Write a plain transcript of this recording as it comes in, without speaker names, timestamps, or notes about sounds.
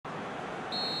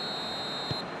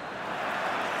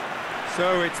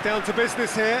So it's down to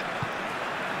business here.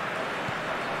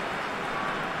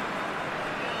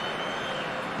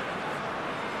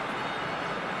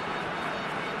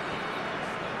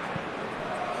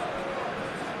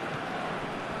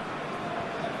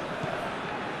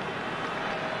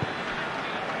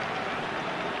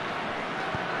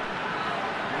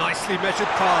 Nicely measured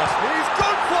pass. He's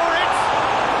gone for it!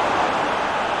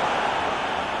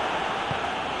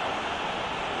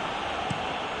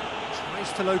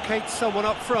 Tries to locate someone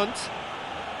up front.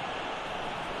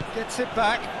 Gets it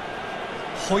back.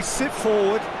 Hoists it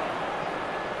forward.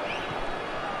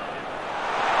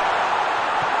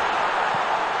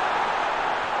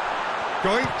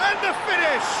 Going, and the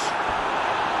finish!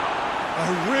 A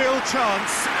real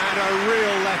chance and a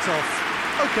real let-off.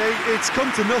 OK, it's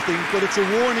come to nothing, but it's a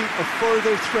warning of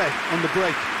further threat on the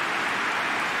break.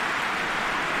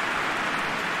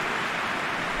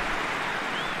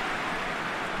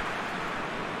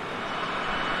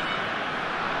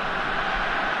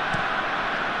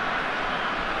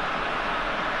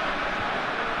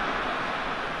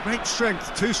 Great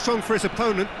strength, too strong for his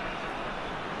opponent.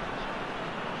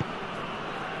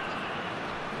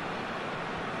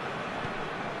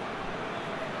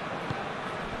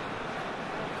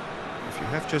 If you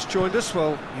have just joined us,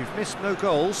 well, you've missed no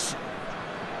goals.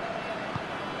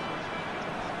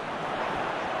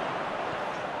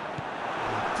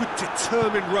 Good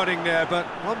determined running there, but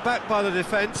one back by the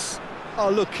defence. Oh,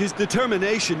 look, his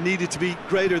determination needed to be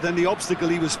greater than the obstacle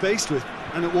he was faced with,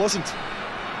 and it wasn't.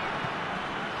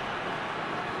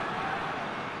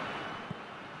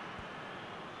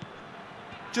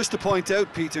 Just to point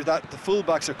out, Peter, that the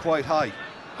fullbacks are quite high.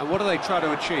 And what do they try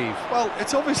to achieve? Well,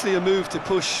 it's obviously a move to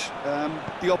push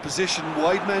the opposition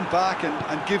wide men back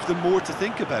and give them more to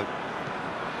think about.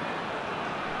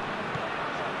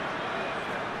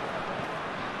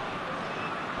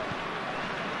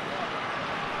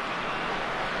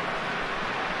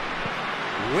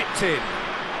 Whipped in.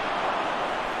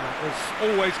 That was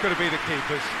always going to be the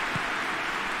keeper's.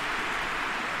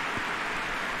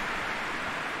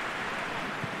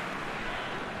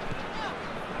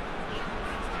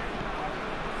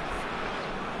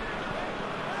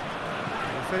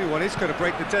 If anyone is going to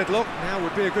break the deadlock, now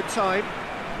would be a good time.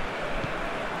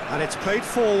 And it's played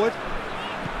forward.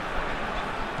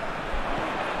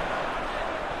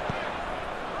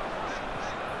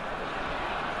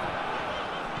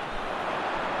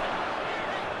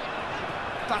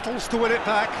 Battles to win it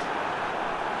back.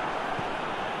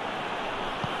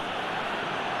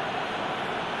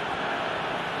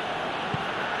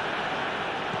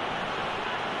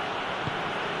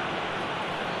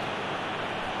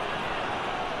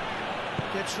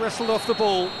 Gets wrestled off the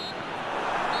ball.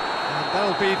 And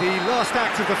that'll be the last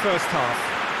act of the first half.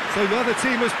 So neither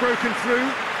team has broken through,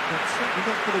 but certainly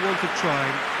not for the want of trying.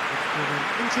 It's been an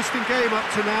interesting game up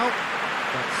to now,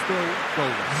 but still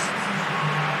goalless.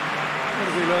 What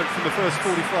have we learned from the first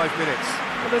 45 minutes?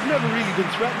 Well, they've never really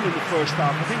been threatened in the first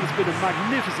half. I think it's been a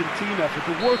magnificent team effort.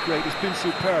 The work rate has been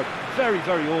superb. Very,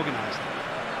 very organised.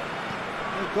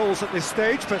 No goals at this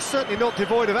stage, but certainly not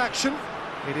devoid of action.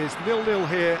 It is 0-0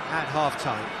 here at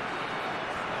half-time.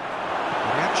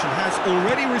 The action has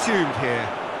already resumed here.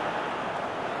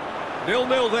 0-0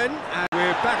 then, and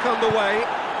we're back on the way.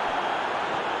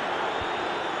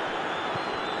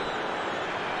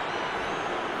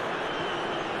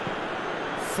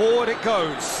 Forward it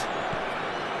goes.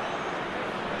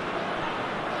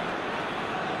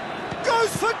 Goes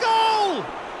for goal!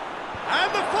 And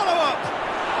the follow-up!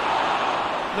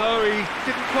 No, he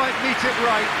didn't quite meet it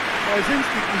right. His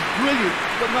instinct was brilliant,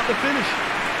 but not the finish.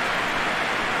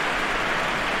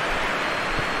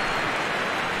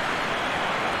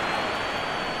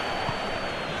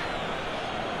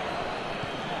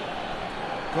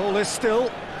 Goalless still.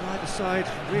 Either side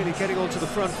really getting onto the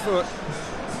front foot.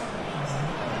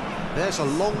 There's a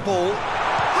long ball.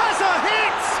 Has a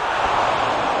hit!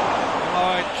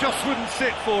 Oh, it just wouldn't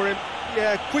sit for him.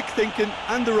 Yeah, quick thinking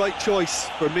and the right choice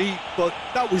for me, but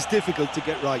that was difficult to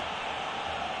get right.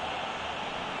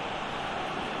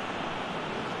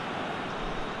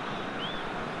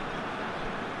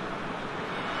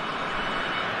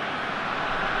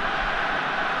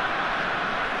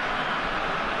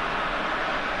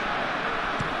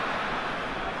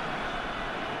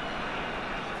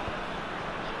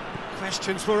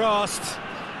 Questions were asked,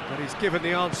 but he's given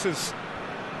the answers.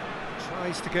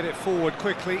 Tries to get it forward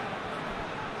quickly.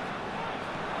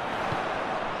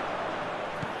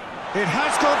 It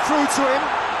has got through to him.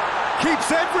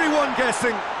 Keeps everyone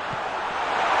guessing.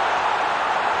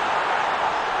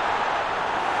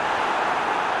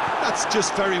 That's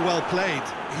just very well played.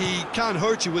 He can't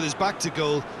hurt you with his back to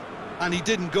goal, and he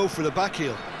didn't go for the back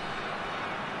heel.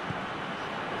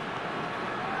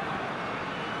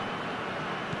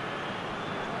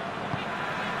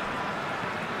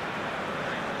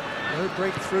 No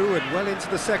breakthrough and well into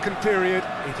the second period.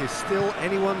 It is still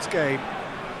anyone's game.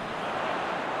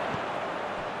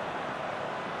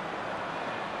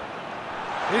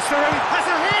 Is there any... has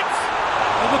a hit!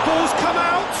 And the ball's come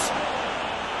out!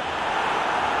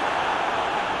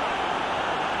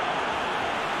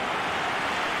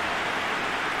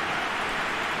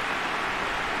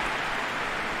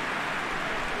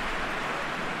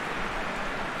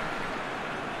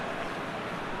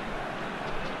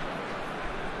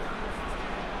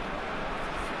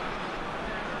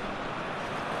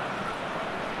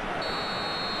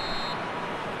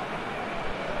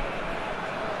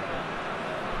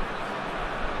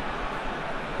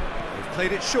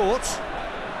 Played it short.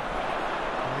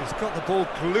 And he's got the ball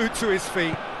glued to his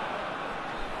feet.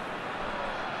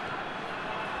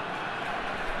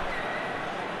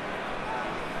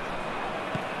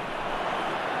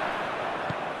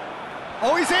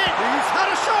 Oh, he's in! He's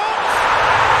had a shot!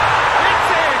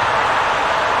 It's in!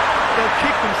 They'll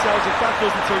kick themselves if that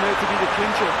doesn't turn out to be the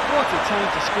clincher. What a time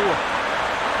to score.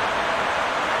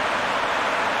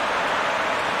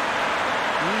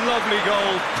 Lovely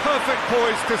goal, perfect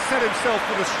poise to set himself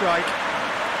for the strike.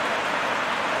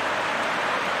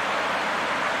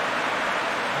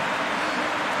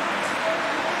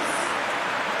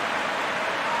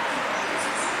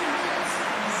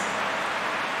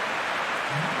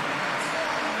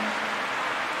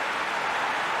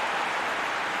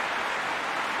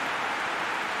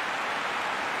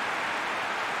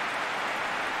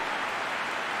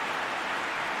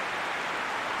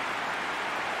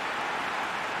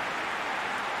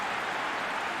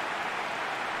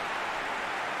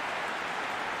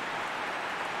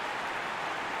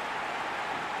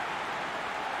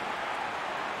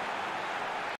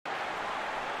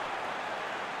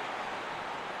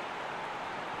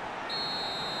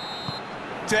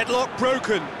 Deadlock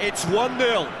broken, it's 1-0.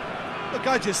 Look,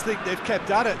 I just think they've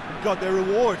kept at it, got their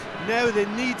reward. Now they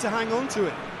need to hang on to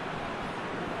it.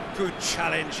 Good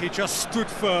challenge, he just stood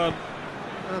firm.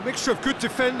 A mixture of good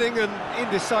defending and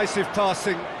indecisive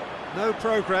passing. No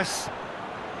progress.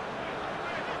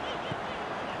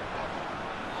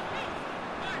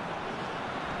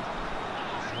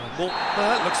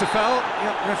 That looks a foul.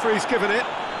 Yep, referee's given it.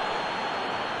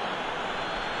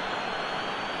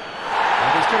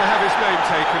 He's going to have his name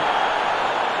taken.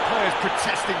 Players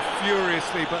protesting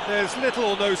furiously, but there's little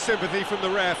or no sympathy from the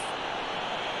ref.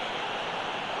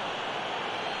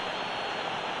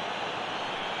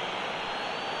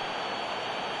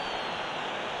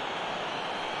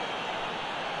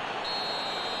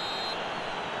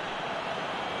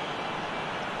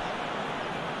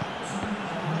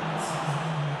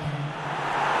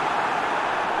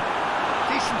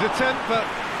 Decent attempt, but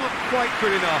not quite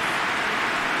good enough.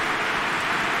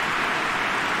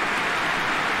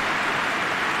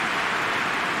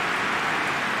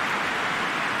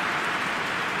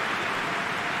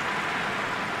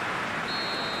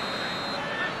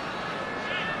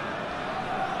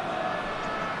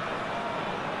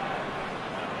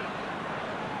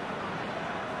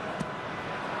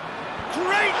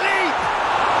 Great leap!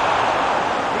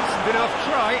 Decent enough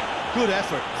try. Good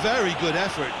effort, very good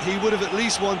effort. He would have at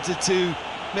least wanted to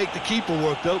make the keeper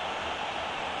work, though.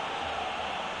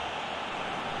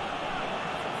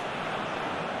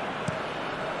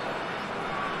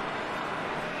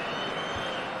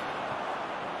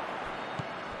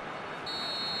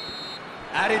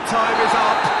 Added time is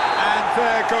up, and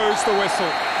there goes the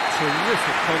whistle.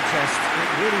 Terrific contest. It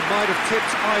really might have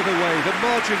tipped either way. The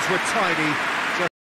margins were tiny.